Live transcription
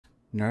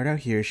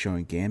NadesOutHere is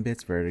showing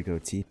Gambit's Vertigo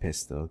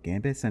T-pistol.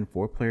 Gambit sent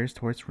 4 players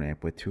towards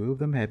ramp with 2 of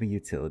them having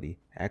utility.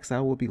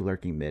 Exile will be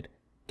lurking mid.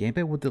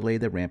 Gambit will delay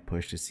the ramp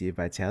push to see if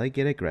Vitality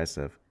get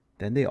aggressive.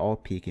 Then they all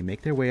peek and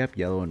make their way up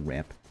yellow and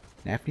ramp.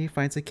 Nafany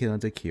finds a kill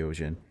into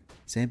kyojion.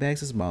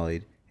 Sandbags is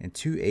mollied and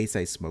 2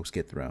 A-side smokes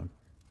get thrown.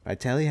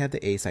 Vitality have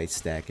the A-side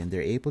stack and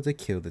they're able to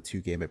kill the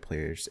 2 Gambit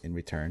players in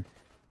return.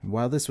 And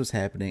while this was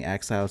happening,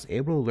 Exile is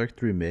able to lurk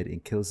through mid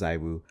and kill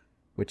zywoo,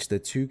 which the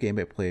 2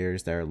 Gambit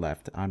players that are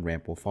left on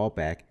ramp will fall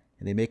back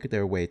and they make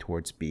their way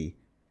towards B.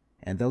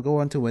 And they'll go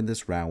on to win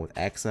this round with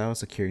Exile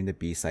securing the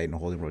B site and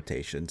holding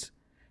rotations.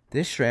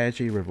 This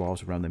strategy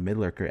revolves around the mid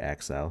lurker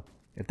Exile.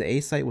 If the A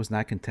site was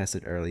not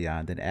contested early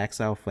on, then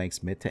Exile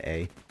flanks mid to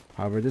A.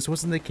 However, this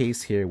wasn't the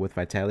case here with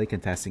Vitality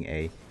contesting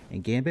A,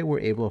 and Gambit were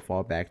able to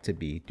fall back to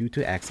B due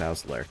to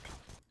Exile's lurk.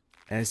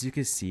 As you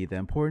can see, the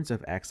importance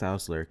of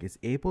Exile's lurk is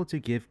able to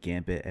give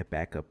Gambit a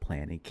backup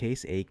plan in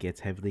case A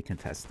gets heavily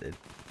contested.